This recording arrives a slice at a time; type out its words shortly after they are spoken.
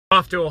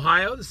off to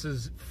Ohio. This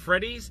is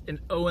Freddie's and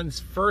Owen's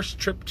first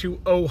trip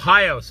to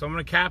Ohio. So I'm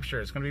going to capture.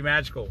 It's going to be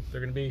magical.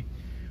 They're going to be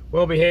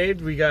well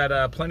behaved. We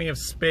got plenty of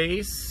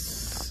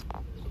space.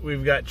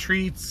 We've got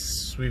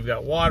treats. We've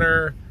got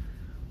water.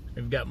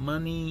 We've got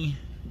money.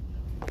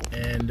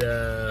 And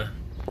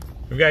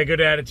we've got a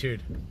good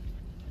attitude.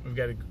 We've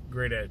got a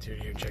great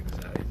attitude here. Check this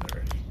out. He's not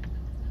ready.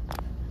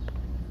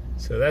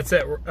 So that's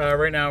it.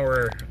 Right now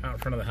we're out in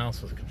front of the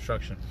house with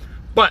construction.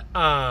 But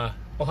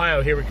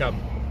Ohio, here we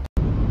come.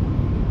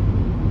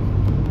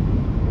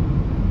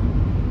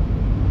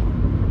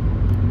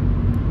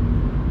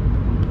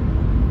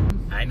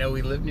 I know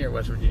we live near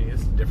West Virginia.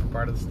 It's a different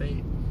part of the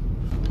state.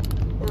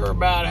 We're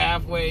about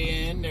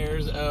halfway in.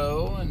 There's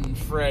O and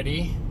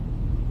Freddie.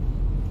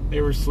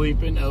 They were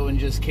sleeping. Owen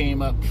just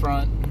came up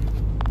front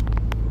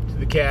to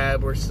the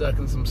cab. We're stuck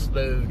in some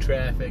slow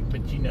traffic,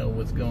 but you know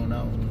what's going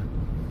on.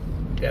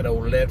 Got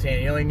old left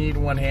hand. You only need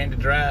one hand to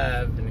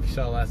drive. And if you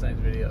saw last night's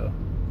video,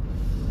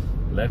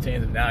 left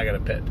hand. Now I got a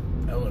pet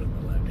Owen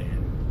in my left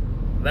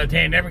hand. Left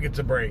hand never gets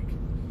a break.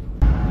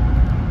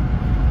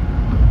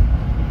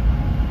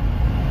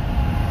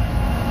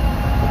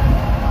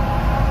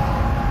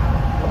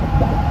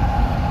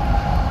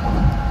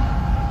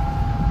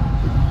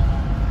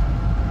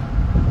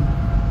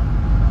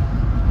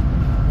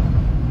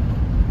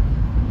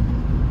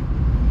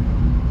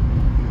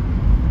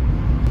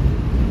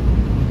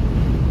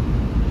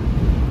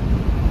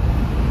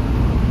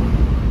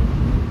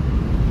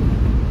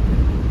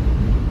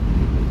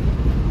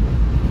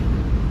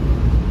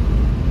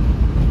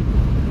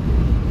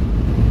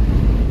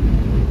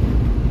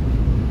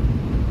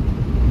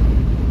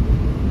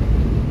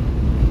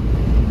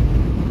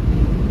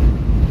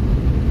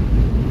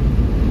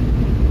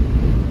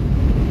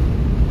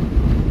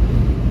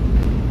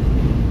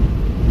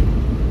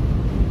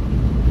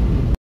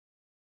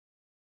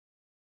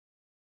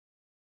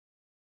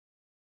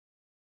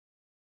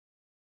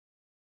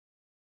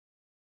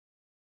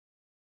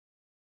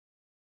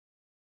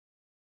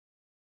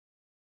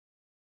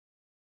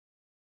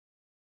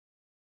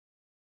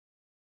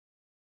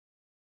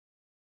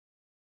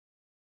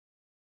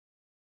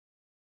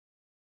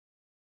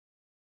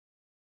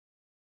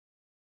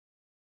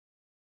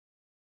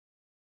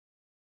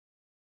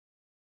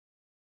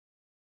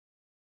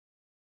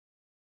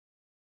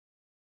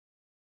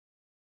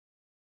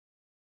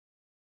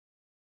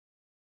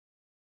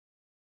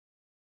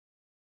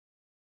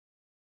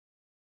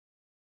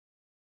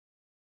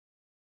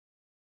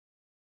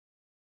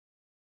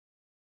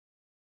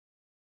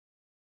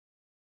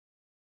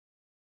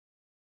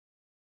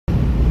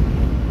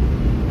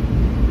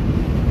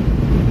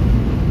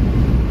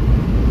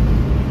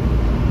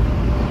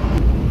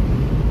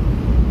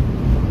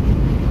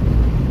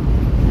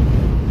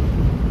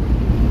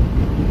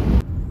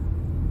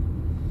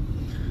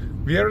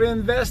 We're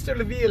in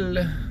Westerville.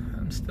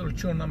 I'm still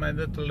chewing on my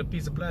little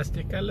piece of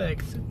plastic. I like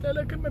it. I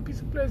like my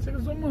piece of plastic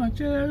so much.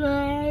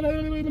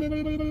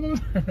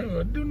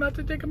 Do not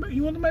take my.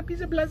 You want my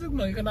piece of plastic?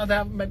 No, you cannot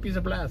have my piece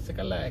of plastic.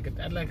 I like it.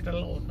 I like it a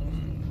lot.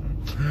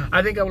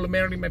 I think I will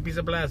marry my piece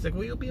of plastic.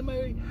 Will you be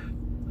my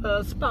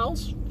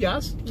spouse?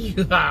 Yes.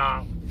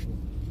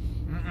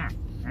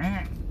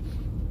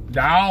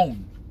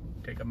 Down.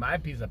 Take my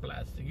piece of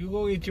plastic. You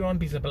go get your own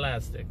piece of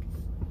plastic.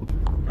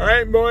 All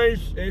right,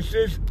 boys. This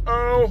is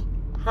Ohio.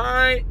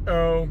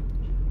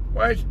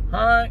 What's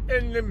high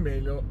in the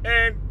middle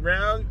and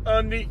round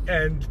on the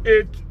ends?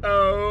 It's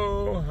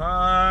Ohio.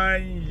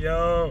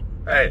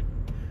 Hey,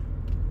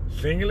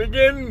 sing it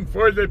again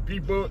for the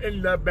people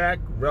in the back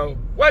row.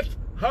 What's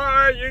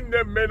high in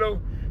the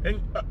middle and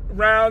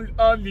round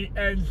on the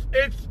ends?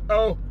 It's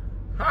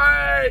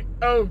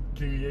Ohio.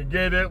 Do you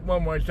get it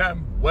one more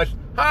time? What's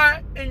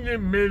high in the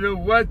middle?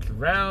 What's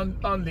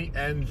round on the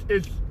ends?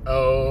 It's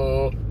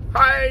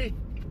Ohio.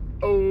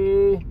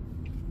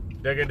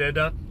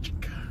 Da-da-da-da.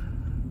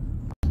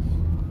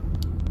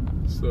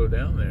 Slow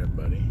down there,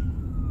 buddy.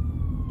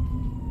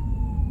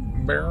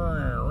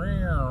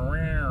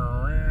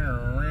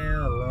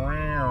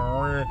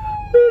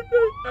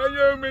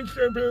 Hello,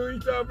 Mr.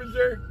 Police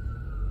Officer.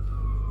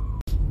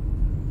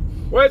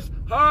 What's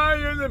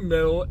high in the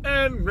middle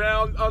and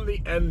round on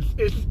the ends?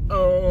 It's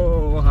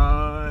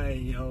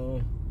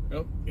Ohio.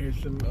 Oh, here's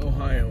some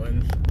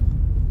Ohioans.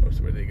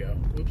 Oops, where'd they go?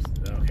 Oops.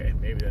 Okay,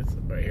 maybe that's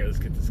right here. Let's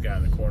get this guy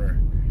in the corner.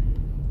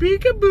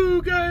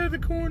 Peekaboo guy in the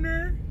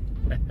corner.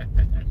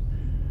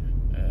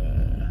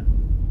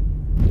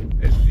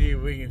 Let's see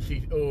if we can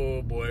see.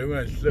 Oh boy,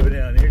 we're gonna slow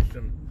down. Here's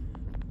some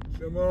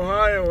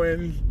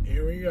Ohioans.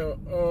 Here we go.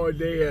 Oh, are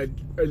they a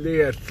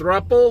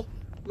throuple?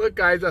 Look,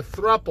 guys, a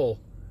throuple.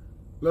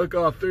 Look,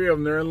 all three of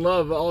them. They're in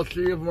love. All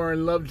three of them are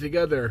in love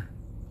together.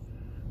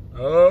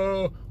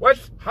 Oh,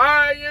 what's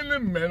high in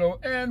the middle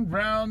and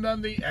round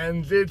on the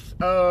ends? It's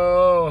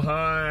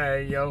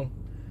Ohio.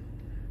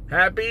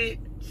 Happy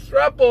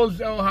Thrupples,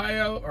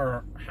 Ohio,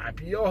 or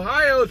Happy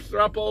Ohio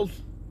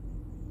Thrupples.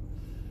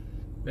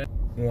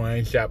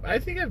 Wine shop. I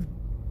think I've,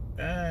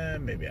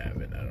 maybe I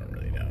haven't. I don't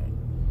really know.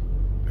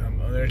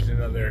 Oh, there's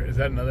another. Is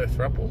that another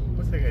throuple?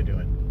 What's that guy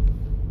doing?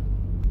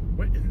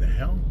 What in the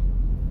hell?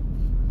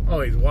 Oh,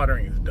 he's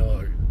watering his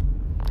dog.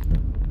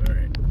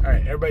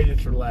 Alright, everybody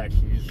just relax.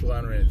 He's just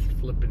watering his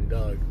flipping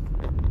dog.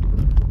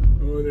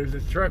 Oh, there's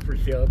a truck for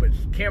sale, but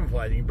it's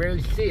camouflage. You can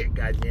barely see it,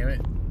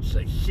 goddammit. It's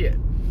like shit.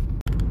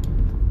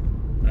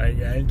 Alright,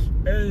 guys.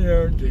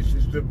 Hello, this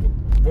is the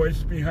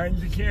voice behind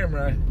the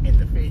camera and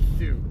the face,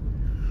 too.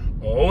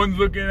 Owen's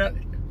looking at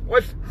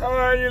what's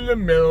high in the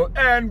middle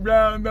and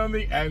round on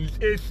the ends.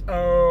 It's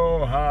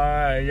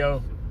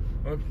Ohio.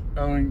 Oops.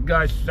 Owen,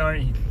 gosh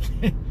darn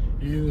it.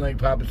 He didn't like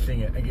Papa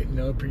sing it. I get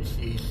no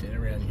appreciation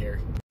around here.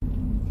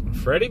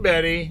 Freddie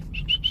Betty.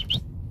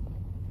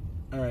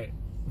 Alright,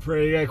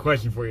 Freddie, I got a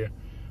question for you.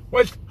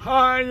 What's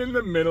high in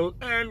the middle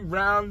and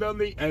round on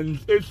the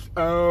ends? It's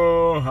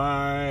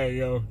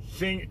Ohio.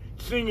 Sing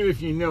it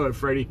if you know it,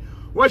 Freddie.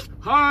 What's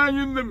high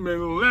in the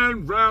middle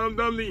and round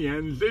on the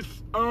ends?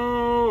 It's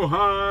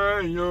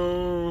Ohio.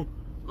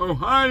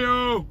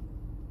 Ohio.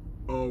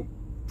 Oh,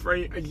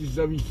 Freddie, I just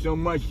love you so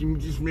much. You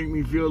just make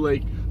me feel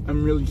like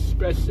I'm really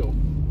special.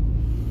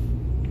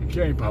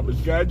 Okay, Papa's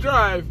gotta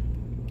drive.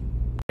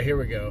 Here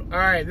we go.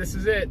 Alright, this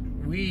is it.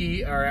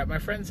 We are at my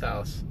friend's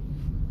house.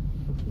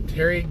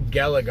 Terry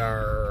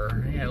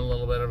Gallagher. He had a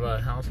little bit of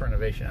a house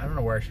renovation. I don't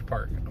know where I should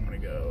park. I'm gonna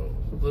go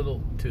a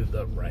little to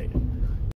the right.